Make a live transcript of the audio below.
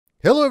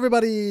Hello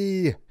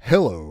everybody!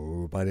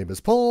 Hello, my name is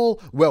Paul.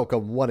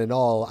 Welcome one and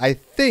all. I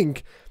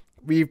think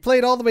we've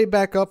played all the way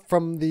back up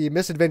from the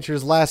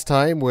misadventures last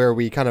time where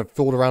we kind of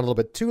fooled around a little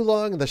bit too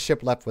long and the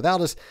ship left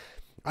without us.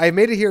 I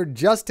made it here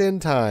just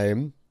in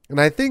time and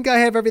I think I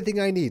have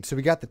everything I need. So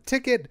we got the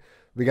ticket,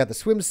 we got the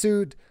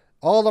swimsuit,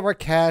 all of our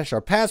cash,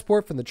 our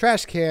passport from the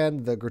trash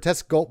can, the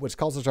grotesque gulp which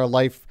cost us our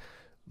life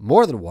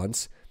more than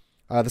once,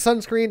 the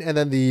sunscreen, and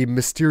then the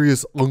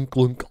mysterious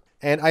Un-luxe.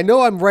 And I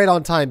know I'm right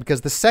on time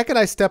because the second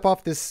I step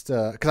off this,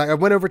 because I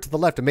went over to the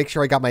left to make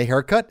sure I got my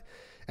hair cut,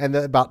 and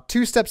about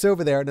 2 steps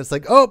over there, and it's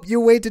like, oh,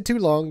 you waited too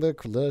long.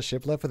 The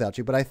ship left without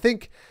you. But I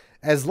think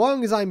as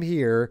long as I'm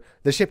here,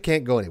 the ship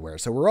can't go anywhere.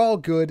 So we're all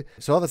good.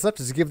 So all that's left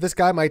is to give this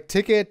guy my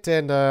ticket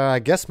and I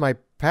guess my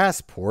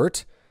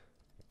passport.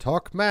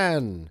 Talk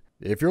man.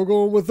 If you're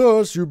going with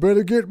us, you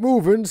better get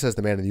moving, says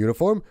the man in the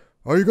uniform.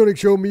 Are you going to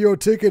show me your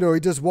ticket or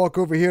you just walk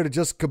over here to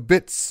just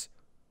kibitz?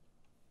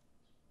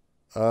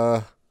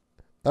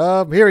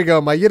 Here we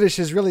go. My Yiddish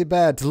is really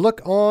bad. To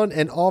look on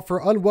and offer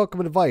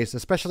unwelcome advice,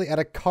 especially at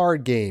a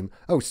card game.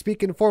 Oh,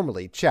 speak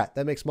informally. Chat.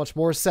 That makes much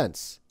more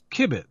sense.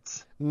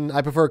 Kibitz.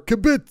 I prefer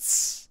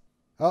kibitz.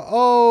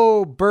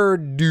 Oh,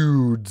 bird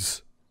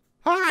dudes.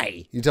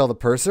 Hi, you tell the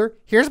purser.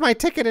 Here's my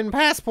ticket and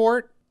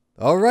passport.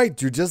 All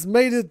right, you just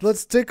made it.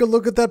 Let's take a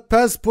look at that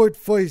passport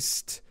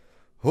first.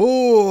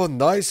 Oh,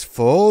 nice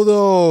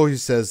photo, he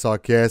says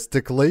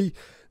sarcastically.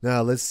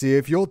 Now, let's see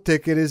if your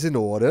ticket is in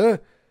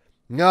order.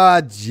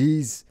 Ah,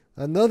 jeez.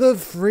 Another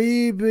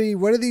freebie.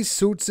 When are these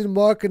suits in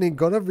marketing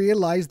gonna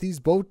realize these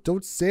boats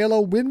don't sail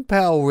on wind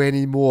power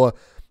anymore?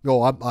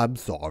 Oh, I'm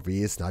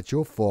sorry. It's not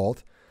your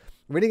fault.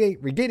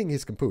 Regaining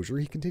his composure,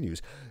 he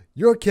continues.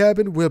 Your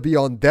cabin will be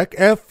on deck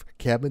F,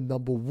 cabin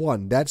number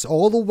 1. That's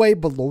all the way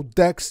below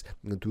decks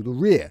and to the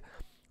rear.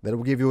 That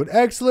will give you an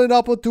excellent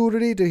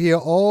opportunity to hear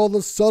all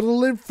the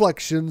subtle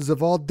inflections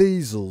of our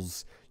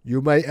diesels.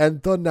 You may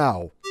enter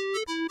now.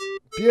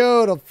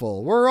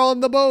 Beautiful. We're on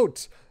the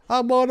boat.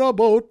 I'm on a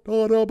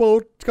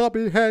boat,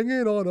 copy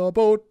hanging on a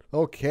boat.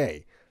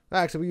 Okay.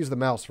 Actually, we use the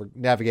mouse for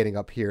navigating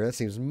up here. That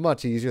seems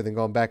much easier than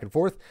going back and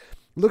forth.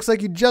 Looks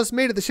like you just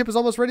made it. The ship is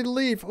almost ready to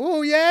leave.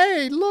 Oh,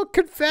 yay! Look,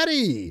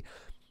 confetti!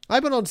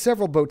 I've been on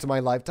several boats in my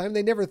lifetime.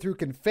 They never threw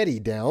confetti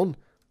down.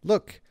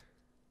 Look.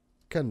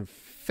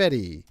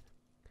 Confetti.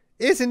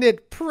 Isn't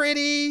it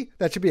pretty?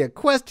 That should be a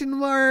question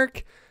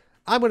mark.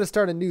 I'm going to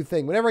start a new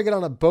thing. Whenever I get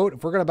on a boat,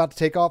 if we're about to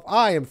take off,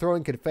 I am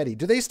throwing confetti.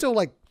 Do they still,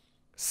 like,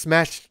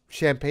 smash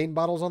champagne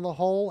bottles on the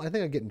hull? I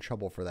think I'd get in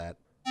trouble for that.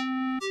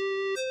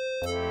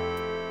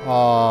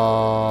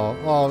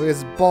 Oh,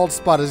 his bald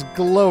spot is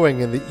glowing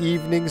in the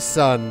evening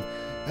sun.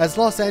 As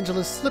Los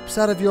Angeles slips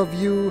out of your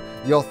view,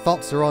 your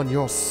thoughts are on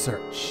your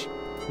search.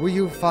 Will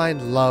you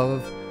find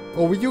love?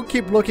 Or will you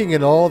keep looking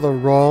in all the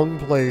wrong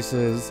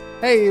places?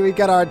 Hey, we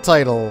got our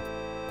title.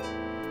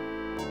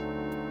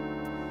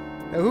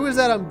 Now, who is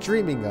that I'm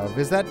dreaming of?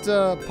 Is that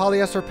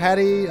Polyester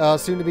Patty,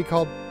 soon to be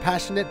called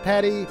Passionate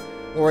Patty?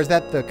 Or is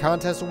that the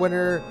contest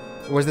winner?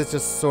 Or is this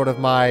just sort of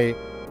my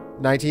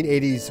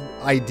 1980s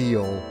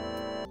ideal?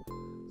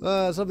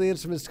 Some of the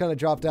instruments kind of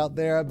dropped out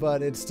there,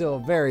 but it's still a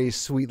very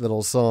sweet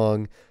little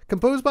song.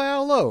 Composed by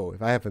Al Lowe.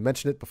 If I haven't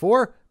mentioned it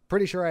before,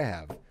 pretty sure I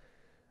have.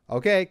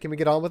 Okay, can we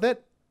get on with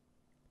it?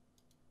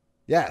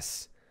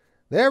 Yes.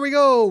 There we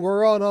go.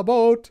 We're on a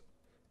boat.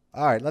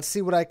 All right, let's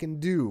see what I can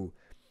do.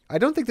 I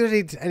don't think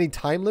there's any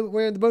time limit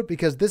where in the boat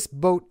because this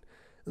boat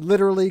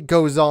literally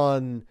goes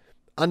on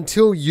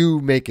until you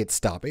make it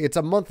stop. It's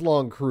a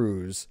month-long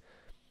cruise.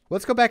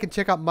 Let's go back and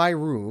check out my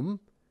room.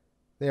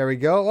 There we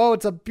go. Oh,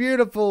 it's a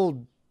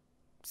beautiful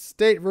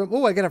stateroom.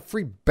 Oh, I got a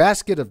free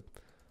basket of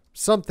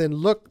something.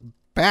 Look,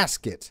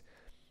 basket.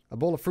 A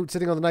bowl of fruit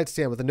sitting on the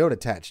nightstand with a note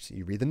attached.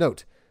 You read the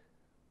note.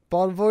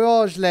 Bon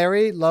voyage,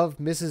 Larry. Love,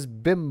 Mrs.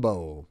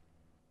 Bimbo.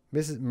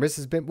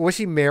 Mrs. Bimbo. Was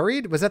she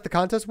married? Was that the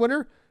contest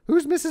winner?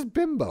 Who's Mrs.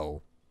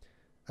 Bimbo?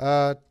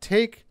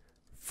 Take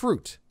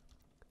fruit.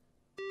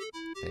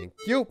 Thank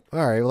you.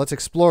 All right, well, let's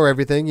explore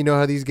everything. You know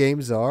how these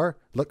games are.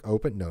 Look,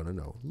 open.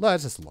 No.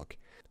 Let's just look.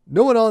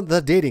 No one on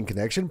the dating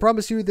connection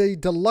promised you the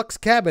deluxe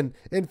cabin.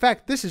 In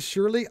fact, this is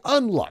surely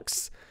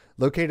Un-luxe.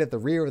 Located at the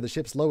rear of the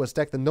ship's lowest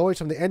deck, the noise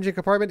from the engine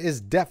compartment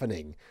is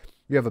deafening.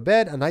 You have a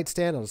bed, a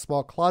nightstand, and a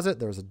small closet.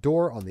 There's a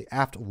door on the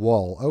aft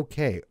wall.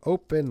 Okay,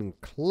 open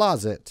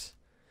closet.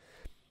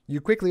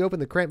 You quickly open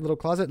the cramped little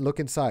closet and look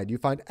inside. You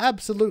find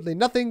absolutely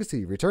nothing, so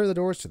you return the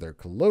doors to their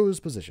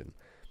closed position.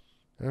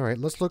 All right,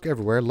 let's look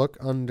everywhere. Look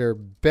under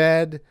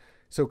bed.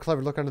 So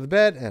clever, look under the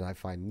bed, and I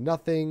find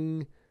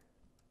nothing.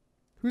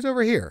 Who's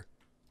over here?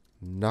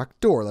 Knock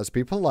door. Let's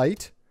be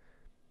polite.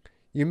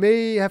 You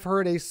may have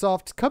heard a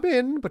soft come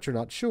in, but you're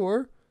not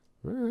sure.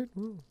 All right,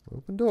 well,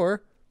 open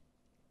door.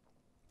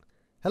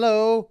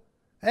 Hello.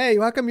 Hey,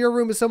 how come your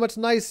room is so much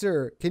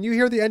nicer? Can you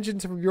hear the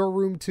engines from your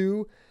room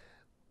too?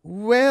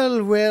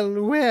 Well,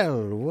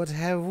 what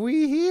have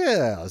we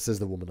here? Says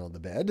the woman on the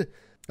bed.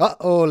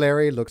 Uh-oh,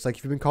 Larry. Looks like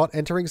you've been caught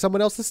entering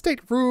someone else's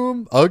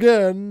stateroom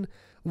again.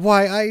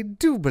 Why, I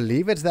do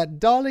believe it's that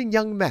darling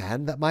young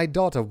man that my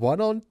daughter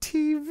won on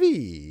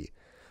TV.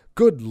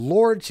 Good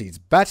Lord, she's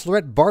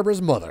Bachelorette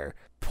Barbara's mother.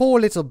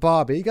 Poor little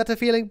Barbie got to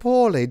feeling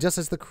poorly just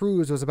as the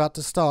cruise was about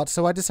to start,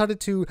 so I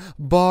decided to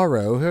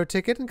borrow her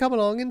ticket and come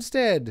along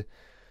instead.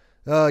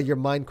 Your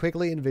mind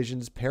quickly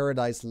envisions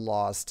Paradise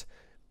Lost.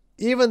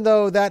 Even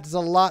though that's a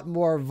lot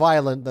more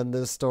violent than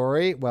this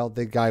story. Well,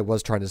 the guy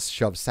was trying to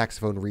shove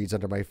saxophone reeds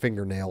under my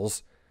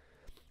fingernails.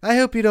 I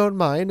hope you don't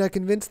mind. I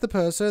convinced the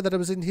purser that it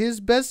was in his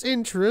best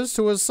interest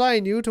to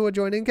assign you to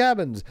adjoining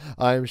cabins.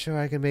 I'm sure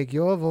I can make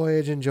your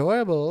voyage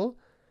enjoyable.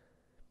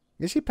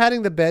 Is she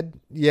patting the bed?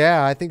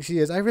 Yeah, I think she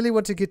is. I really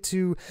want to get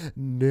to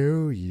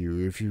know you,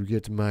 if you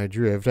get my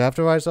drift.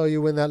 After I saw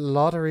you win that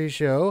lottery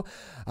show,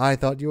 I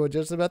thought you were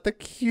just about the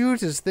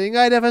cutest thing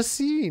I'd ever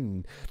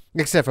seen.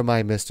 Except for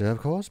my mister, of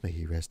course. May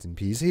he rest in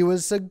peace. He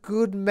was a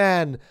good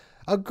man.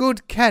 A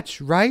good catch,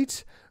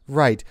 right?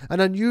 Right.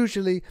 And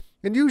unusually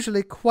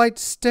quite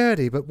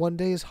sturdy, but one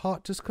day his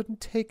heart just couldn't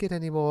take it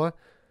anymore.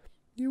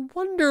 You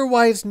wonder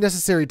why it's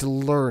necessary to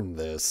learn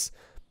this.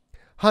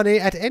 Honey,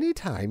 at any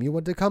time you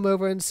want to come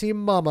over and see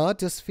Momma,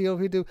 just feel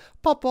free to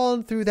pop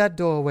on through that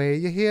doorway,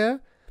 you hear?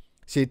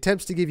 She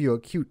attempts to give you a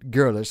cute,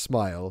 girlish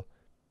smile.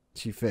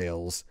 She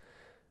fails.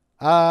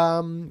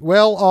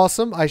 Well,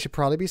 awesome. I should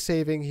probably be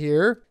saving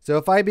here. So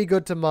if I be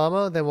good to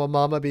Momma, then will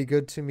Momma be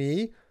good to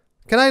me?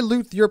 Can I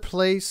loot your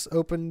place?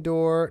 Open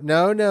door.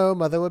 No,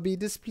 Mother would be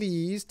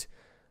displeased.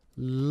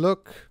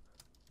 Look,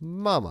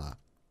 Momma.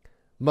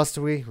 Must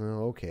we?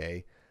 Oh,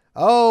 okay.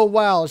 Oh,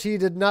 wow, she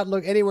did not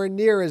look anywhere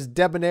near as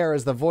debonair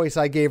as the voice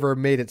I gave her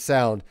made it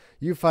sound.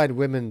 You find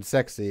women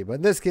sexy, but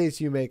in this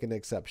case, you make an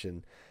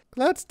exception.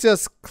 Let's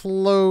just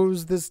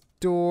close this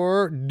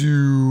door.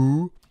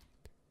 Can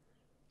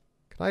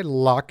I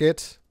lock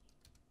it?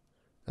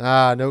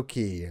 Ah, no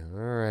key. All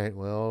right,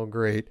 well,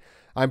 great.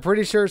 I'm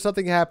pretty sure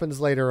something happens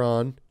later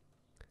on.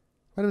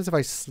 What happens if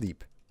I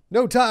sleep?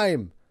 No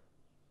time!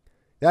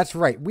 That's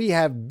right, we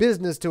have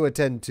business to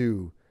attend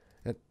to.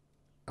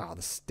 Oh,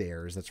 the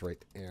stairs. That's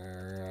right.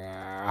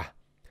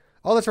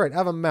 Oh, that's right. I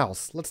have a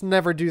mouse. Let's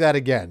never do that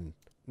again.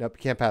 Nope,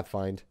 can't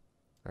pathfind.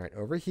 All right,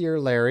 over here,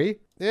 Larry.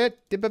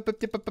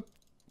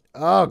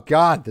 Oh,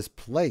 God, this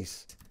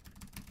place.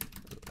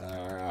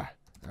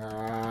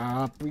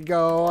 Up we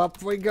go.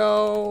 Up we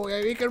go.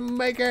 We can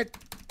make it.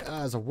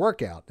 It's a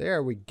workout.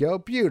 There we go.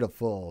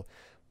 Beautiful.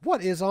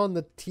 What is on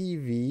the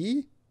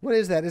TV? What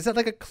is that? Is that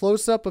like a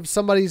close-up of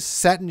somebody's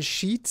satin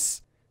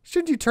sheets?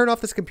 Shouldn't you turn off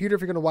this computer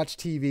if you're going to watch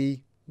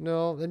TV?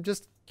 No, I'm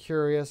just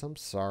curious. I'm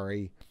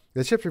sorry.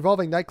 The ship's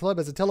revolving nightclub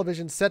has a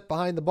television set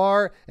behind the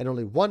bar and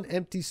only one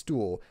empty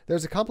stool.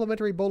 There's a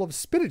complimentary bowl of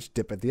spinach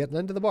dip at the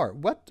end of the bar.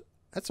 What?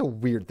 That's a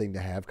weird thing to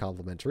have,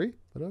 complimentary,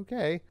 but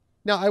okay.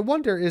 Now, I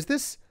wonder, is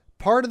this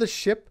part of the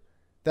ship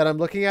that I'm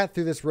looking at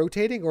through this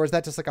rotating, or is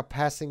that just like a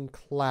passing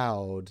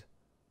cloud?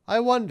 I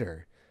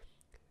wonder.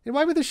 And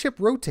why would the ship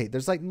rotate?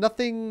 There's like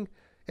nothing.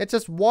 It's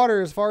just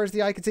water as far as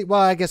the eye can see. Well,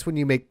 I guess when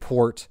you make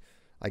port,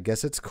 I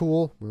guess it's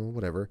cool. Well,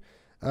 whatever.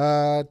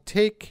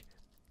 Take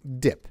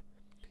dip.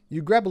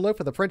 You grab a loaf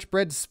of the French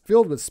bread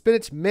filled with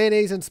spinach,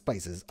 mayonnaise, and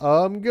spices.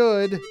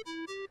 Good.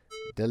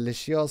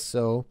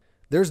 Delicioso.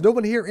 There's no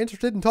one here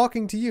interested in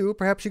talking to you.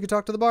 Perhaps you could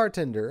talk to the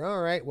bartender.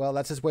 All right. Well,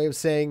 that's his way of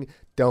saying,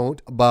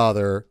 don't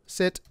bother.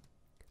 Sit.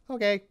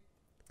 Okay.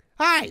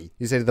 Hi,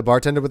 you say to the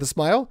bartender with a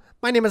smile.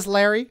 My name is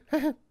Larry.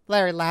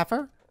 Larry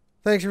Laffer.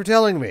 Thanks for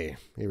telling me,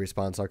 he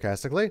responds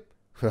sarcastically.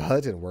 Well,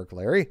 that didn't work,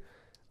 Larry.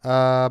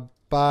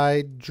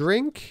 Buy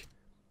drink?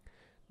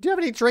 Do you have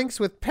any drinks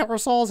with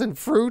parasols and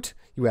fruit?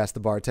 You ask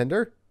the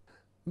bartender.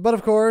 But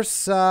of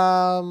course,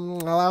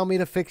 allow me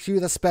to fix you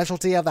the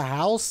specialty of the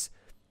house.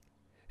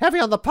 Heavy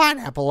on the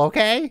pineapple,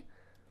 okay?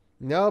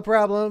 No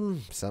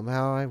problem.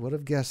 Somehow I would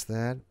have guessed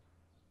that.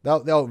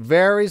 No,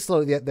 very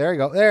slowly. Yeah, there you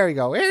go. There you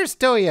go. Here's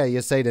to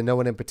you say to no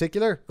one in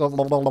particular.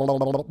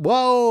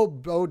 Whoa.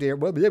 Oh, dear.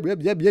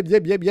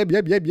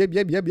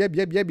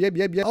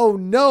 Oh,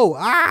 no.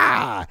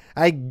 Ah!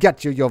 I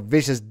got you,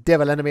 vicious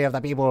devil enemy of the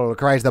people,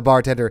 cries the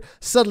bartender,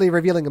 suddenly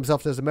revealing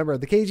himself as a member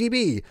of the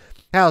KGB.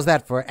 How's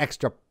that for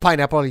extra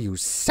pineapple, you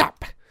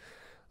sap?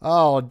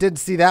 Oh, didn't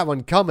see that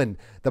one coming.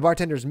 The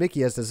bartender's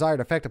Mickey has desired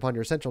effect upon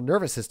your central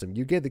nervous system.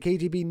 You gave the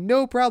KGB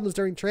no problems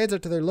during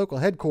transit to their local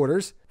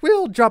headquarters.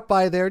 We'll drop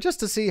by there just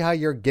to see how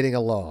you're getting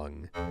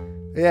along.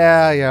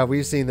 Yeah,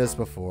 we've seen this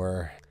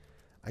before.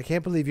 I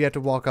can't believe you have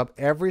to walk up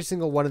every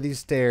single one of these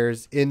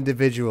stairs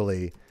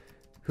individually.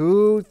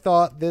 Who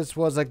thought this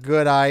was a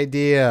good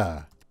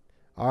idea?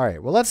 All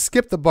right, well, let's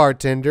skip the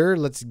bartender.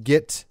 Let's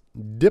get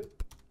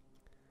dip.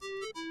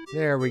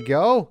 There we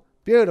go.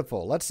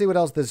 Beautiful. Let's see what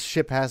else this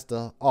ship has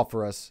to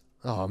offer us.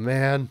 Oh,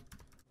 man.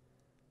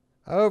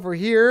 Over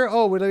here.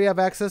 Oh, we have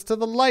access to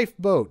the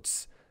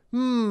lifeboats.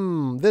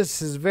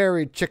 This is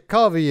very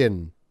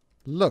Chekhovian.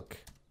 Look.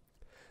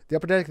 The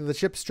upper deck of the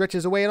ship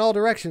stretches away in all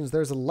directions.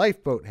 There's a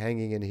lifeboat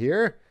hanging in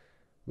here.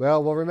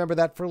 Well, we'll remember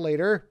that for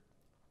later.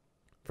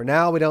 For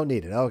now, we don't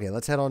need it. Okay,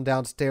 let's head on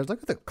downstairs.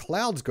 Look at the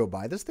clouds go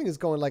by. This thing is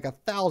going like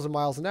 1,000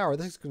 miles an hour.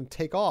 This is going to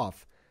take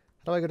off.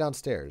 How do I go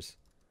downstairs?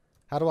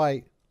 How do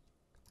I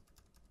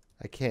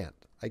can't.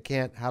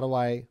 How do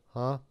I...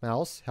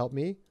 Mouse, help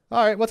me.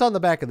 All right, what's on the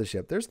back of the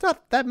ship? There's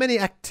not that many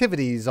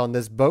activities on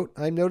this boat,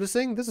 I'm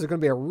noticing. This is going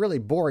to be a really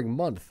boring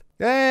month.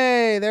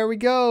 Hey, there we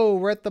go.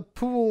 We're at the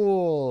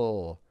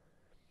pool.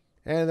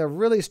 And a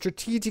really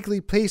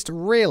strategically placed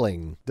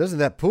railing. Doesn't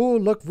that pool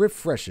look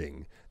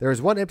refreshing? There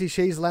is one empty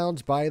chaise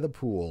lounge by the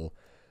pool.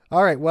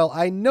 All right, well,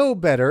 I know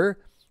better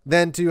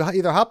than to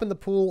either hop in the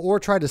pool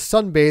or try to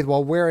sunbathe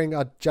while wearing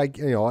a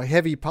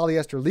heavy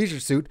polyester leisure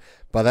suit,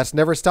 but that's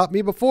never stopped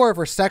me before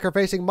for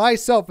sacrificing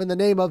myself in the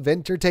name of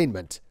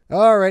entertainment.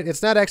 All right,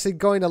 it's not actually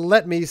going to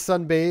let me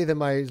sunbathe in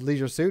my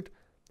leisure suit.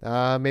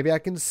 Maybe I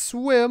can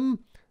swim.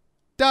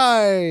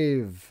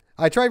 Dive.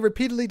 I tried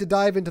repeatedly to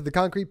dive into the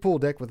concrete pool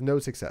deck with no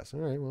success.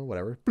 All right, well,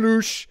 whatever.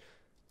 Bloosh.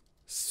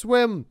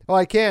 Swim. Oh,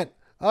 I can't.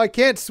 I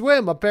can't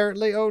swim,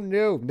 apparently. Oh,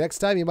 no. Next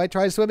time, you might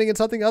try swimming in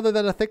something other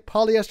than a thick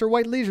polyester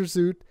white leisure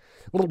suit.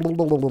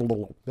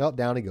 Well,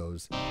 down he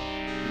goes.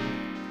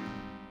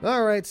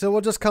 All right, so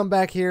we'll just come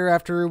back here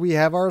after we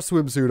have our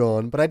swimsuit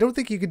on. But I don't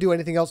think you can do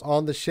anything else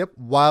on the ship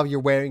while you're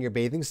wearing your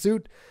bathing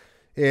suit.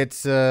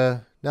 It's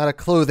not a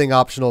clothing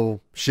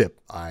optional ship,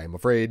 I'm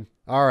afraid.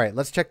 All right,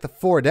 let's check the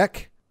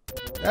foredeck.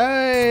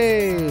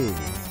 Hey!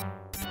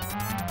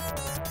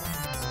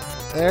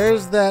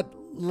 There's that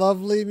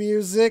lovely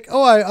music.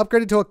 Oh, I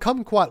upgraded to a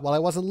kumquat while I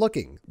wasn't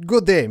looking.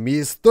 Good day,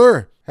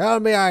 mister. How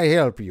may I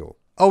help you?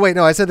 Oh, wait,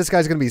 no, I said this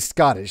guy's going to be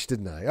Scottish,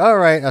 didn't I? All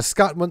right, a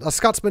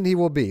Scotsman he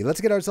will be.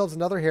 Let's get ourselves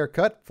another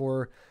haircut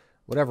for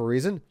whatever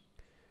reason.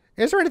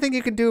 Is there anything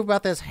you can do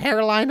about this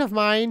hairline of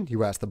mine?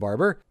 You asked the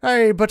barber.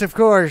 Aye, but of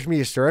course,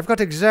 mister. I've got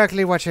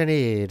exactly what you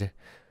need.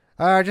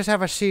 Just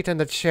have a seat in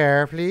the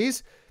chair,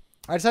 please.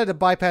 I decided to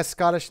bypass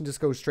Scottish and just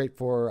go straight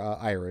for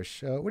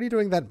Irish. What are you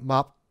doing that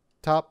mop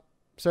top,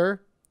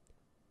 sir?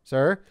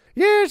 Sir?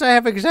 Yes, I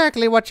have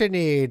exactly what you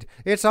need.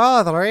 It's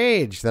all the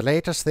rage, the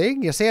latest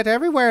thing. You see it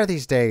everywhere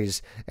these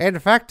days. In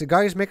fact,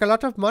 guys make a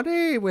lot of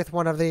money with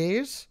one of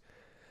these.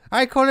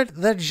 I call it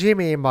the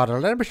Jimmy model,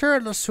 and I'm sure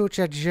it'll suit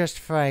you just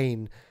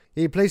fine.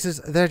 He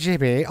places the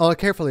Jimmy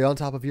carefully on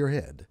top of your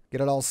head.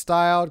 Get it all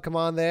styled. Come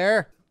on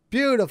there.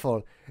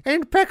 Beautiful.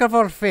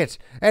 Impeccable fit.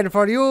 And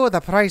for you,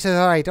 the price is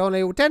right.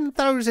 Only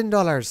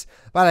 $10,000.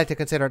 But I like to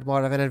consider it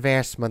more of an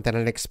investment than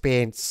an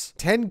expense.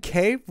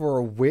 $10K for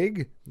a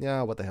wig?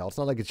 Yeah, what the hell. It's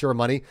not like it's your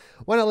money.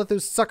 Why not let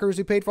those suckers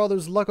who paid for all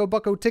those Lucko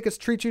Bucko tickets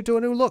treat you to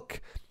a new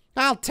look?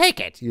 I'll take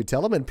it, you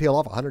tell them, and peel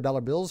off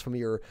 $100 bills from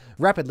your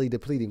rapidly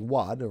depleting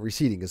wad.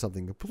 Receding is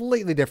something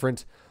completely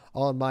different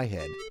on my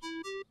head.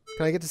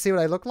 Can I get to see what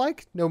I look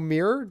like? No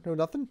mirror? No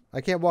nothing? I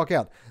can't walk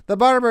out. The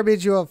barber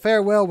bids you a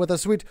farewell with a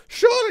sweet,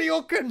 "Sure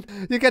you can."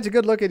 You catch a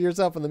good look at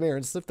yourself in the mirror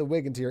and slip the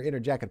wig into your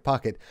inner jacket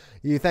pocket.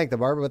 You thank the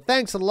barber, but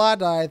thanks a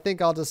lot. I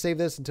think I'll just save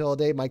this until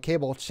the day my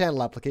cable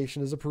channel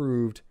application is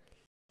approved.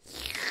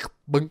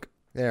 Bunk.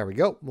 There we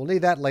go. We'll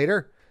need that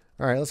later.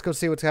 All right, let's go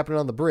see what's happening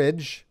on the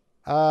bridge.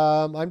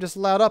 I'm just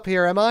allowed up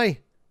here, am I?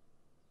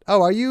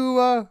 Oh, are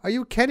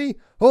you Kenny?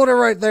 Hold it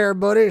right there,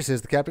 buddy,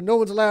 says the captain. No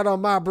one's allowed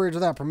on my bridge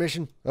without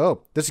permission.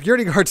 Oh, the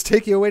security guards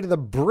take you away to the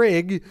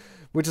brig,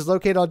 which is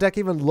located on deck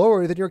even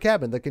lower than your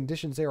cabin. The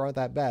conditions there aren't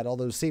that bad,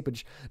 although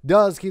seepage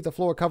does keep the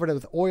floor covered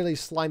with oily,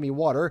 slimy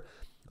water.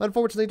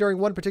 Unfortunately, during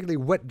one particularly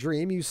wet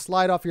dream, you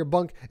slide off your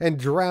bunk and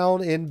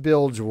drown in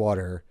bilge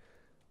water.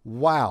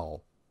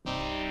 Wow.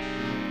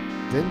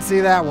 Didn't see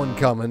that one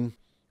coming.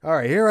 All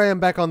right, here I am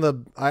back on the,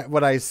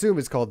 what I assume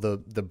is called the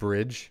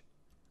bridge.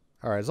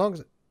 All right, as long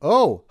as...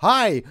 Oh,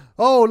 hi.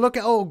 Oh, look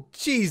at... Oh,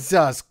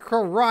 Jesus.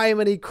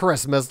 Criminy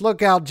Christmas.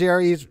 Look out,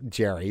 Jerry's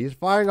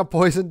firing a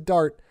poison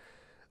dart.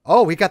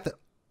 Oh, he got the...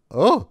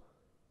 Oh.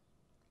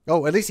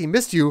 Oh, at least he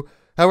missed you.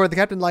 However, the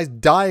captain lies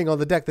dying on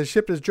the deck. The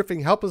ship is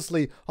drifting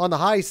helplessly on the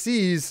high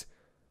seas.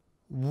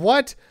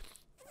 What?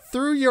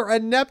 Through your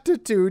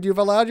ineptitude, you've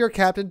allowed your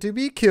captain to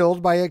be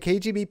killed by a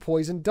KGB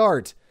poison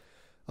dart.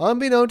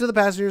 Unbeknown to the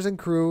passengers and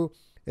crew,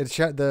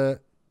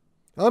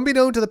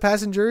 Unbeknown to the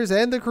passengers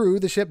and the crew,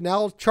 the ship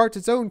now charts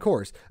its own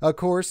course. A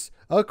course.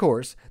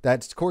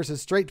 That course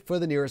is straight for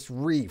the nearest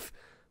reef.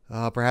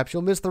 Perhaps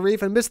you'll miss the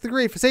reef and miss the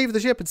grief. Save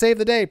the ship and save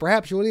the day.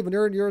 Perhaps you'll even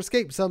earn your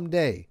escape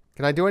someday.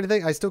 Can I do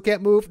anything? I still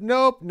can't move.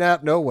 Nope.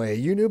 No way.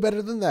 You knew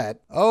better than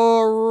that.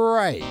 All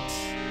right.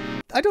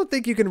 I don't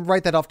think you can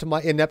write that off to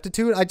my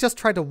ineptitude. I just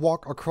tried to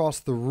walk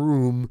across the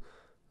room.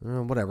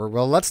 Whatever.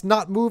 Well, let's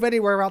not move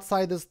anywhere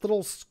outside this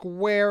little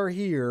square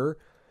here.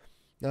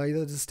 Now, you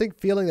have a distinct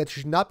feeling that you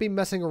should not be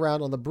messing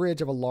around on the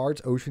bridge of a large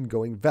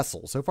ocean-going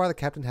vessel. So far, the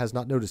captain has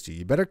not noticed you.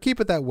 You better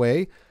keep it that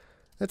way.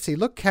 Let's see.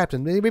 Look,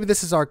 Captain. Maybe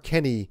this is our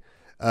Kenny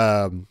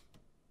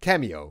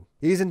cameo.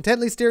 He's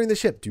intently steering the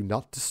ship. Do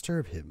not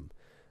disturb him.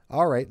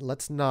 All right,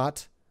 let's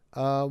not.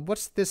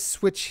 What's this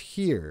switch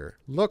here?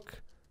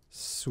 Look.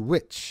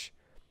 Switch.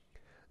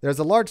 There's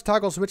a large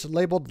toggle switch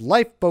labeled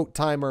Lifeboat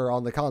Timer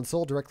on the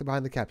console directly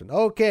behind the captain.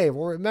 Okay,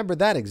 well, remember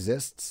that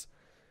exists.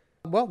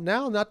 Well,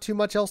 now not too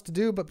much else to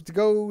do but to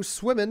go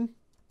swimming.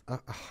 I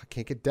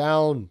can't get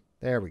down.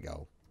 There we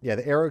go. Yeah,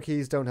 the arrow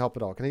keys don't help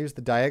at all. Can I use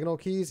the diagonal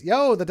keys?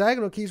 Yo, the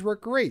diagonal keys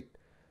work great.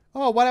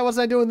 Oh, why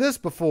wasn't I doing this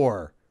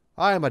before?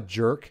 I am a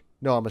jerk.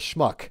 No, I'm a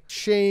schmuck.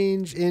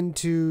 Change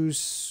into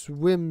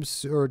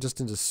swimsuit, or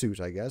just into suit,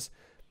 I guess.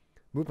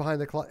 Move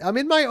behind the closet. I'm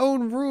in my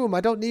own room.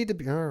 I don't need to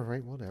be. All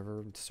right,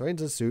 whatever. Straight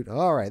into the suit.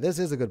 All right, this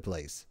is a good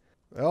place.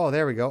 Oh,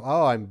 there we go.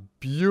 Oh, I'm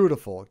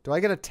beautiful. Do I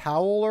get a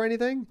towel or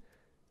anything?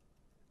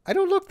 I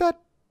don't look that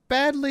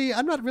badly.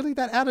 I'm not really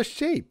that out of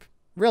shape.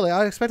 Really,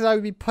 I expected I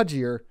would be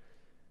pudgier.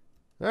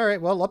 All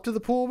right, well, up to the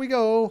pool we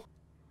go.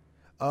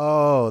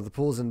 Oh, the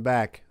pool's in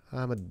back.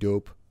 I'm a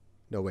dope.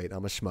 No, wait,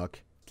 I'm a schmuck.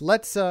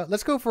 Let's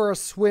go for a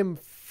swim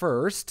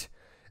first,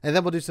 and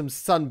then we'll do some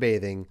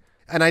sunbathing.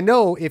 And I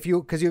know if you,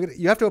 because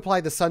you have to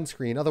apply the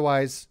sunscreen,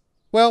 otherwise,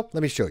 well,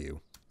 let me show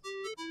you.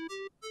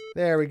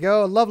 There we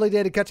go. A lovely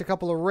day to catch a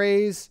couple of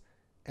rays.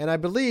 And I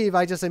believe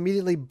I just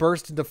immediately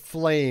burst into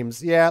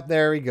flames. Yeah,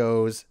 there he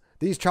goes.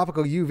 These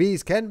tropical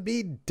UVs can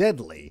be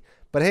deadly.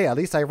 But hey, at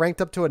least I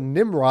ranked up to a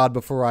Nimrod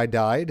before I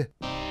died.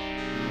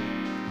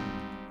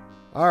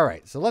 All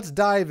right, so let's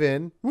dive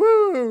in.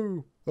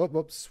 Woo!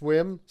 Oh,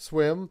 swim,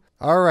 swim.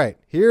 All right,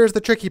 here's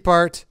the tricky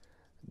part.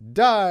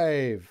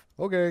 Dive.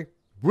 Okay.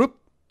 Whoop.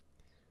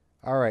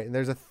 All right, and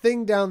there's a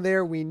thing down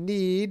there we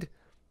need,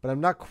 but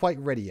I'm not quite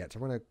ready yet. So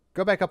we're going to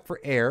go back up for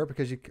air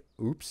because you...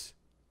 Oops.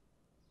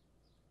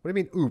 What do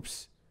you mean,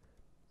 oops?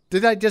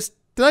 Did I just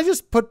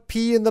put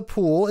pee in the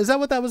pool? Is that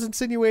what that was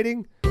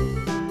insinuating?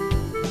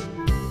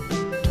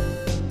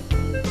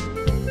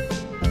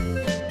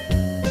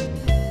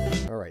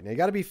 All right, now you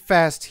got to be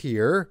fast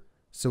here.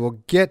 So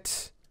we'll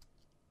get...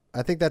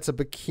 I think that's a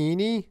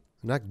bikini,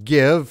 not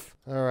give.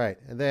 All right,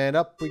 and then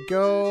up we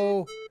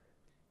go.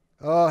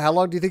 Oh, how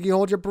long do you think you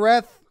hold your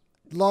breath?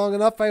 Long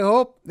enough, I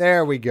hope.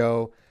 There we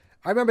go.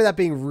 I remember that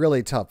being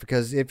really tough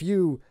because if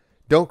you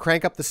don't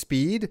crank up the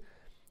speed,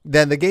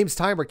 then the game's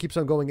timer keeps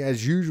on going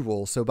as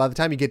usual. So by the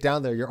time you get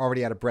down there, you're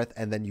already out of breath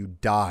and then you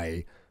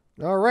die.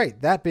 All right,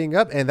 that being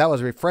up, and that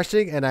was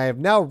refreshing, and I have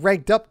now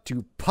ranked up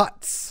to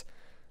putts.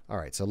 All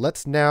right, so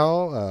let's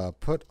now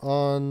put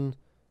on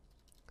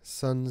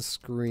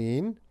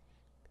sunscreen.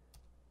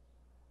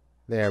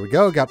 There we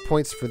go. Got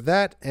points for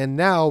that. And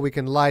now we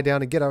can lie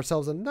down and get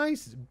ourselves a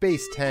nice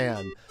base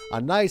tan. A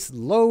nice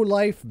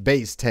low-life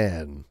base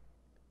tan.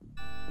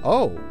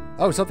 Oh,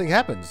 something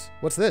happens.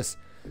 What's this?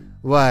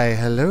 Why,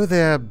 hello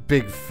there,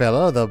 big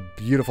fella. The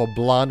beautiful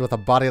blonde with a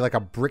body like a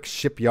brick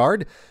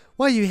shipyard.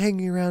 Why are you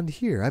hanging around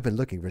here? I've been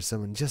looking for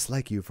someone just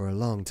like you for a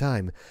long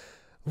time.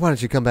 Why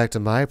don't you come back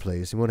to my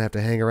place? You won't have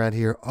to hang around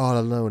here all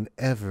alone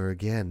ever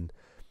again.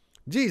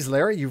 Geez,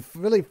 Larry, you've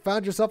really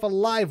found yourself a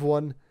live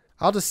one.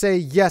 I'll just say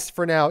yes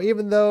for now,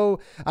 even though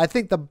I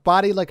think the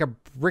body like a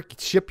brick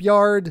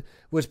shipyard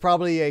was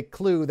probably a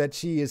clue that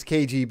she is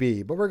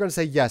KGB. But we're going to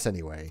say yes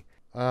anyway.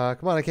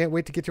 Come on, I can't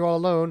wait to get you all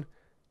alone.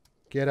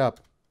 Get up.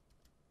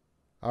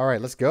 All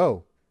right, let's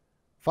go.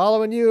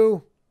 Following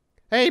you.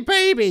 Hey,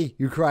 baby,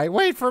 you cry.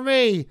 Wait for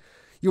me.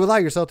 You allow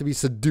yourself to be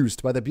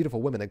seduced by the beautiful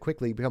women and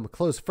quickly become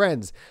close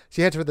friends.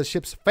 She heads for the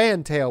ship's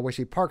fantail where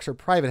she parks her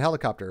private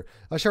helicopter.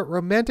 A short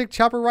romantic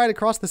chopper ride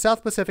across the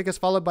South Pacific is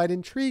followed by an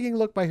intriguing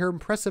look by her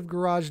impressive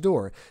garage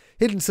door,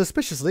 hidden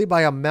suspiciously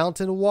by a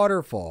mountain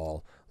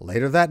waterfall.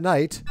 Later that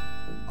night...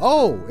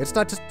 Oh, it's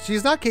not just...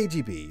 She's not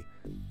KGB.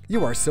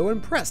 You are so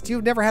impressed.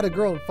 You've never had a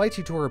girl invite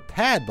you to her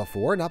pad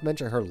before, not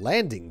mention her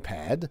landing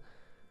pad.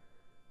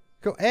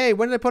 Go, hey,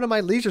 when did I put on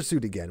my leisure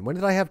suit again? When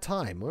did I have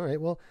time? All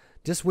right, well...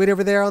 Just wait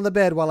over there on the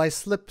bed while I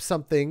slip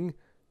something.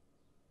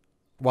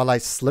 While I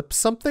slip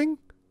something?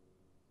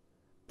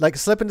 Like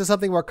slip into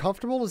something more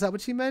comfortable? Is that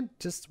what she meant?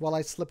 Just while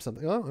I slip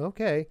something. Oh,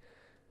 okay.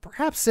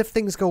 Perhaps if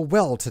things go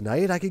well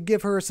tonight, I could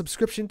give her a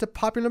subscription to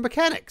Popular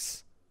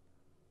Mechanics.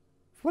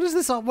 What does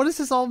this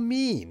all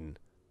mean?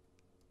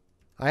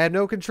 I had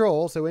no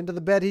control, so into the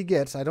bed he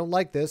gets. I don't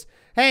like this.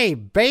 Hey,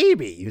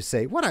 baby, you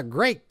say. What a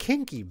great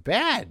kinky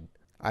bed.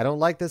 I don't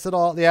like this at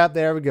all. Yeah,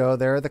 there we go.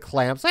 There are the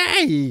clamps.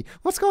 Hey,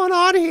 what's going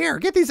on here?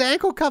 Get these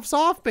ankle cuffs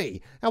off me.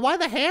 And why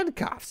the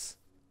handcuffs?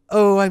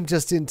 Oh, I'm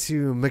just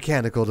into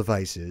mechanical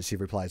devices, she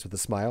replies with a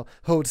smile.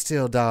 Hold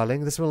still,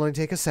 darling. This will only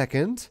take a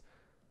second.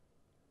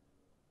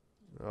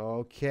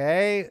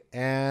 Okay,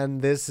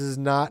 and this is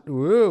not...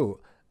 Ooh.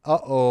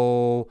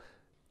 Uh-oh.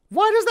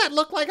 Why does that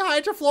look like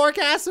hydrofluoric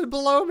acid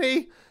below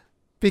me?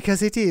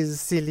 Because it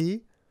is,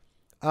 silly.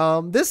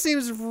 This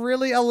seems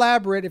really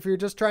elaborate if you're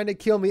just trying to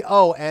kill me.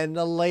 Oh, and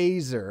a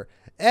laser.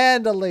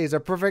 And a laser.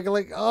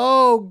 Perfectly.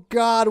 Oh,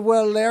 God.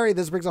 Well, Larry,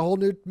 this brings a whole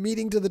new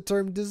meaning to the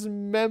term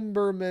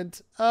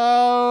dismemberment.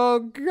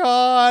 Oh,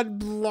 God.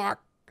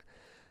 Block.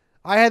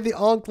 I had the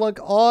onk-lunk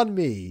on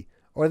me.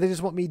 Or they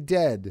just want me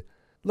dead.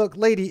 Look,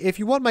 lady, if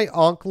you want my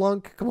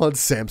onk-lunk... Come on,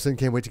 Samson.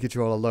 Can't wait to get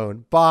you all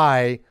alone.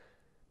 Bye.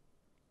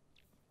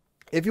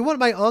 If you want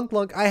my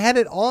onk-lunk, I had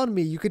it on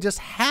me. You could just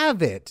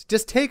have it.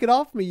 Just take it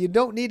off me. You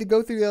don't need to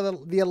go through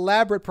the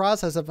elaborate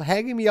process of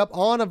hanging me up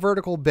on a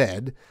vertical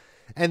bed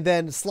and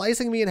then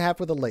slicing me in half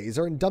with a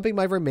laser and dumping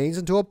my remains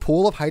into a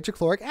pool of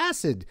hydrochloric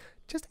acid.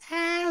 Just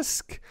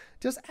ask.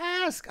 Just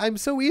ask. I'm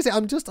so easy.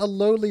 I'm just a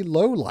lowly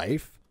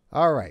lowlife.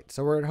 All right.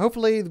 So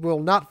hopefully we'll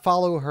not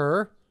follow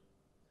her.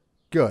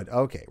 Good.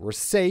 Okay. We're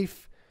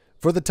safe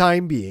for the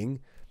time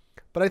being.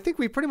 But I think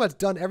we've pretty much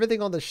done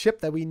everything on the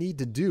ship that we need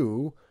to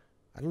do.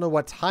 I don't know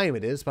what time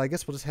it is, but I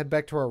guess we'll just head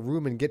back to our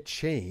room and get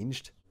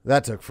changed.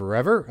 That took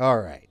forever. All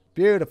right.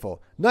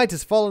 Beautiful. Night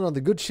has fallen on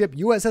the good ship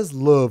USS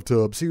Love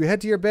Tub, so you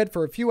head to your bed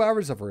for a few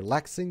hours of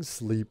relaxing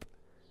sleep.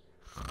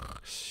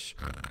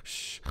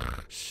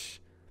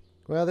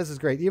 Well, this is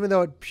great, even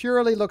though it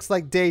purely looks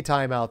like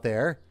daytime out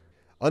there.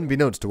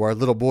 Unbeknownst to our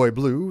little boy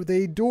Blue,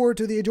 the door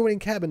to the adjoining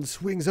cabin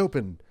swings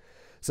open.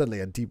 Suddenly,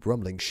 a deep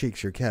rumbling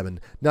shakes your cabin,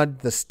 not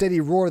the steady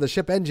roar of the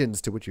ship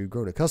engines to which you've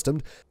grown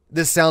accustomed.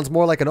 This sounds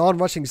more like an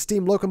onrushing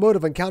steam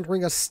locomotive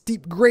encountering a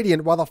steep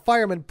gradient while the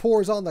fireman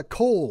pours on the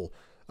coal.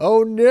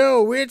 Oh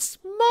no, it's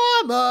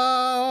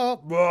Momma!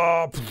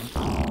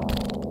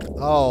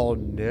 Oh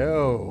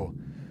no.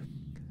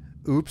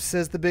 Oops,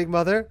 says the big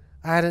mother.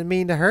 I didn't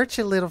mean to hurt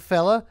you, little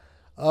fella.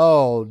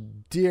 Oh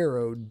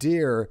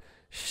dear.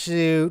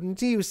 Shoot,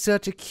 and you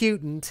such a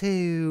cute one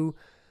too.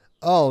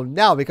 Oh,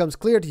 now it becomes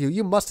clear to you.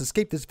 You must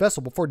escape this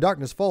vessel before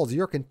darkness falls.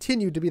 You're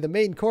continued to be the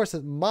main course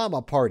at a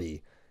Momma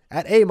party.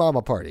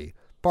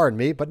 Pardon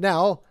me, but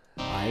now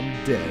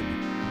I'm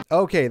dead.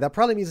 Okay, that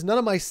probably means none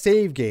of my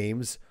save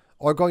games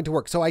are going to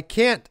work. So I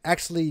can't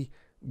actually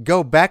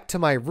go back to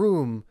my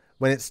room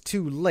when it's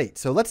too late.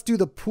 So let's do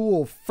the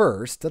pool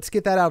first. Let's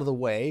get that out of the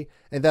way.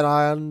 And then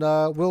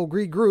we'll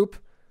regroup,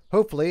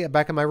 hopefully,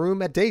 back in my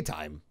room at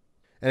daytime.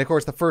 And of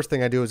course, the first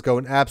thing I do is go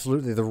in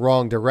absolutely the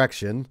wrong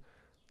direction.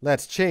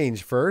 Let's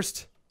change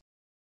first.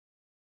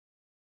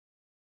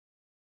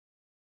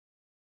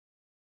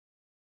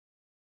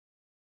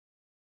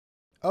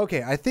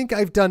 Okay, I think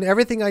I've done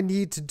everything I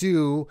need to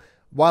do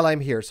while I'm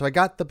here. So I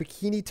got the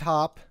bikini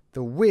top,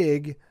 the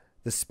wig,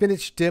 the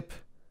spinach dip,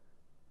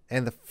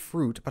 and the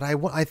fruit. But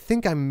I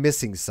think I'm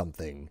missing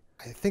something.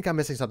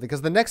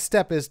 Because the next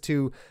step is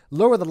to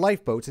lower the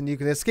lifeboats, and you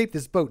can escape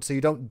this boat so you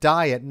don't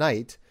die at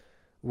night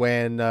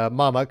when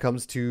Momma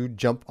comes to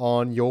jump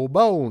on your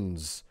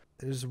bones.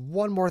 There's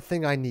one more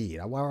thing I need.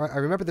 I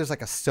remember there's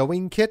like a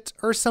sewing kit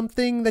or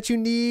something that you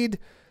need.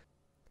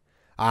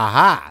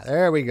 Aha,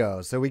 there we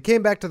go. So we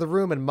came back to the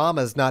room and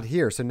Momma's not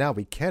here. So now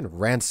we can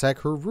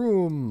ransack her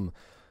room.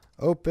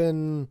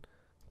 Open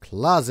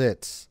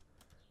closet.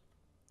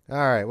 All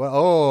right. Well,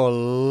 oh,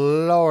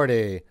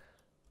 lordy.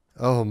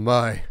 Oh,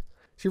 my.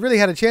 She really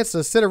had a chance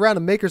to sit around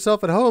and make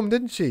herself at home,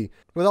 didn't she?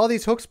 With all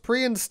these hooks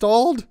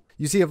pre-installed?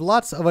 You see, you have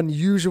lots of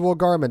unusual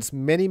garments,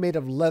 many made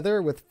of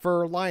leather with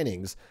fur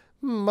linings.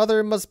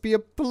 Mother must be a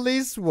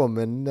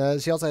policewoman.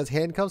 She also has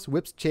handcuffs,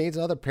 whips, chains,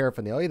 and other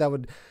paraphernalia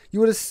that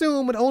you would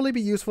assume would only be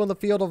useful in the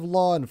field of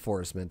law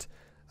enforcement.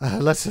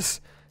 Let's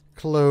just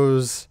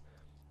close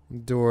the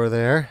door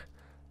there.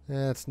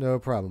 That's no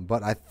problem.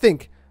 But I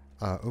think,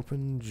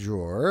 open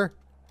drawer.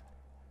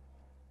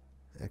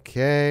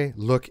 Okay,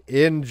 look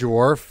in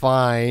drawer.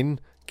 Fine.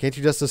 Can't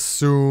you just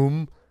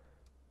assume?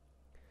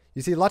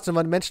 You see lots of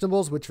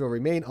unmentionables which will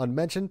remain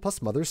unmentioned,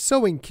 plus Mother's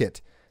sewing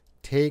kit.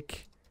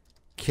 Take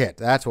kit.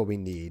 That's what we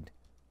need.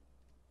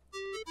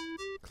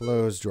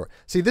 Close drawer.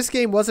 See, this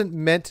game wasn't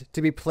meant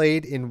to be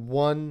played in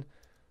one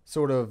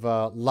sort of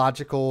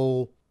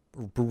logical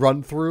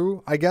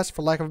run-through, I guess,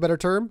 for lack of a better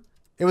term.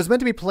 It was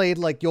meant to be played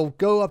like you'll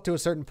go up to a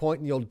certain point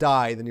and you'll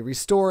die. Then you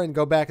restore and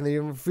go back, and then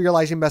you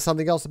realize you mess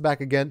something else back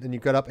again, and you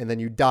get up and then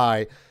you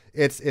die.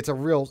 It's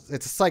a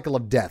cycle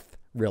of death,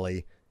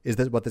 really, is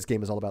what this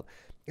game is all about.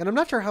 And I'm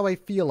not sure how I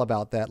feel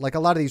about that. Like a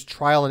lot of these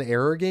trial and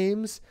error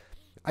games,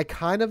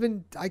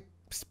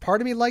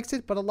 part of me likes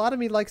it, but a lot of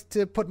me likes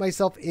to put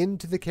myself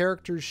into the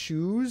character's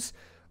shoes,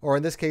 or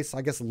in this case,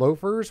 I guess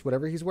loafers,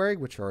 whatever he's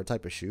wearing, which are a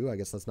type of shoe. I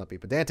guess let's not be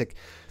pedantic.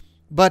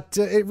 But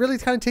it really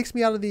kind of takes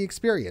me out of the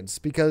experience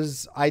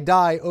because I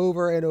die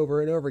over and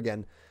over and over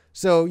again.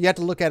 So you have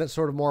to look at it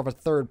sort of more of a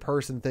third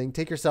person thing.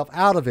 Take yourself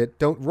out of it.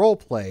 Don't role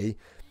play.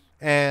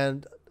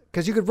 And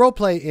because you could role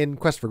play in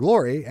Quest for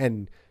Glory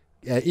and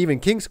even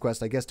King's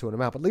Quest, I guess, to an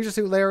amount. But Leisure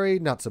Suit Larry,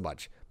 not so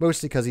much.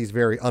 Mostly because he's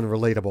very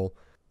unrelatable.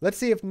 Let's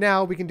see if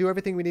now we can do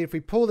everything we need. If we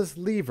pull this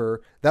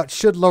lever, that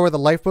should lower the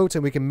lifeboats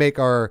and we can make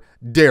our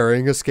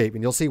daring escape.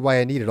 And you'll see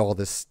why I needed all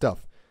this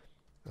stuff.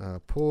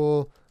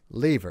 Pull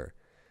lever.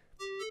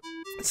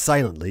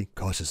 Silently,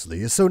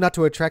 cautiously, so not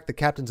to attract the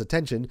captain's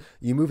attention,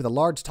 you move the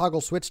large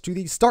toggle switch to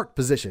the start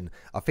position.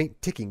 A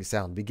faint ticking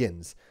sound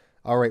begins.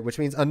 All right, which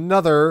means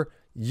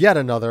yet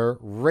another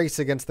race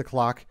against the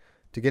clock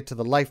to get to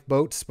the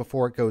lifeboats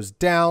before it goes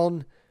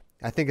down.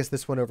 I think it's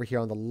this one over here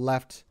on the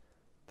left.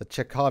 The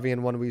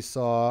Chekhovian one we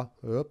saw.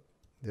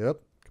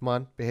 Yep. Come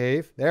on,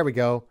 behave. There we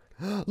go.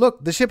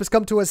 Look, the ship has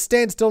come to a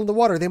standstill in the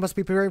water. They must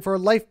be preparing for a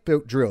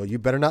lifeboat drill. You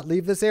better not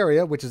leave this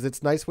area, which is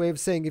its nice way of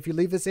saying if you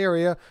leave this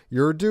area,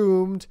 you're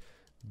doomed.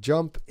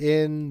 Jump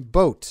in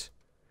boat.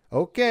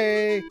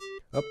 Okay.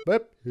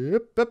 The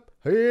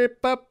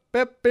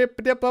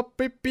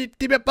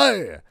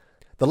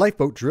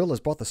lifeboat drill has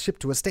brought the ship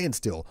to a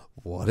standstill.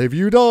 What have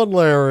you done,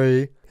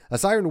 Larry? A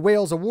siren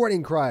wails a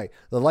warning cry.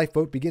 The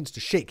lifeboat begins to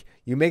shake.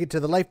 You make it to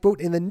the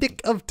lifeboat in the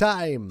nick of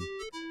time.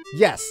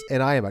 Yes,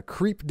 and I am a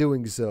creep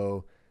doing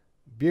so.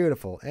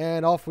 Beautiful.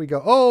 And off we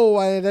go.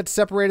 Oh, that's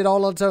separated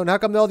all on its own. How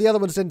come all the other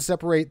ones didn't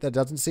separate? That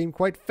doesn't seem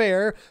quite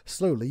fair.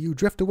 Slowly, you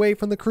drift away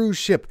from the cruise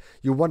ship.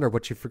 You wonder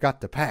what you forgot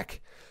to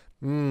pack.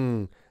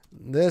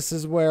 This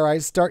is where I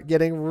start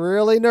getting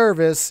really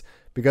nervous,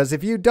 because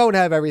if you don't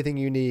have everything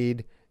you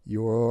need,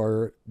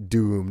 you're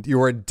doomed.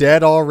 You are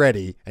dead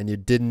already, and you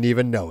didn't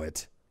even know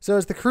it. So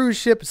as the cruise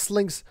ship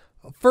slinks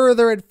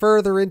further and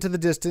further into the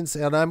distance,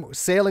 and I'm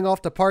sailing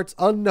off to parts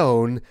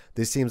unknown,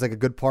 this seems like a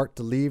good part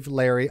to leave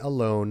Larry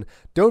alone.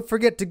 Don't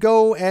forget to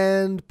go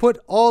and put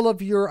all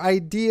of your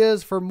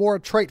ideas for more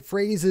trite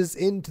phrases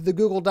into the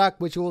Google Doc,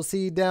 which you will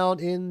see down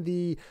in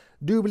the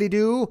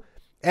doobly-doo.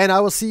 And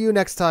I will see you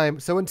next time.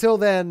 So until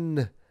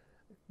then,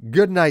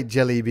 good night,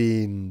 jelly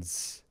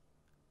beans.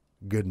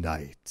 Good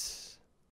night.